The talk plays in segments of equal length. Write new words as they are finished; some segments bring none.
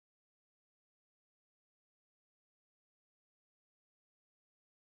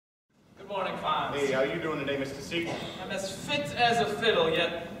morning, Fonze. Hey, how you doing today, Mr. C? I'm as fit as a fiddle,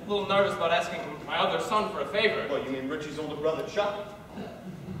 yet a little nervous about asking my other son for a favor. What, you mean Richie's older brother, Chuck?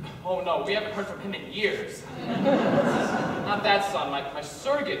 Oh no, we haven't heard from him in years. Not that son, my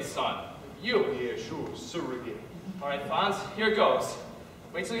surrogate son. You. Yeah, sure, surrogate. All right, Fonze, here goes.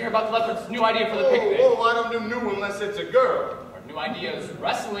 Wait till you hear about the Leopard's new idea for the picnic. Oh, I don't do new unless it's a girl. Our new idea is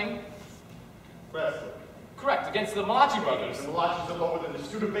wrestling. Wrestling. Correct, against the Malachi brothers. The Malachi's are lower than the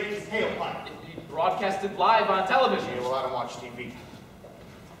Studebaker's tailpipe. He broadcasted live on television. Yeah, well, I don't watch TV.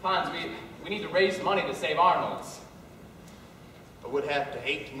 Fonze, we need to raise money to save Arnold's. I would have to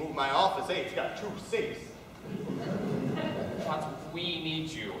hate to move my office. Hey, it's got 2 sinks. Fonze, we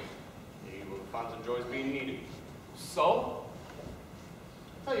need you. Hey, well, Fonz enjoys being needed. So?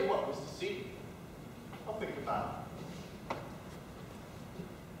 Tell you what, Mr. C, I'll think about it.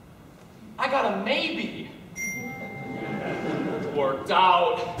 I got a maybe. Worked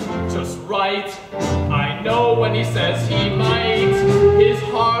out, just right. I know when he says he might. His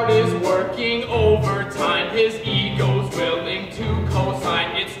heart is working overtime. His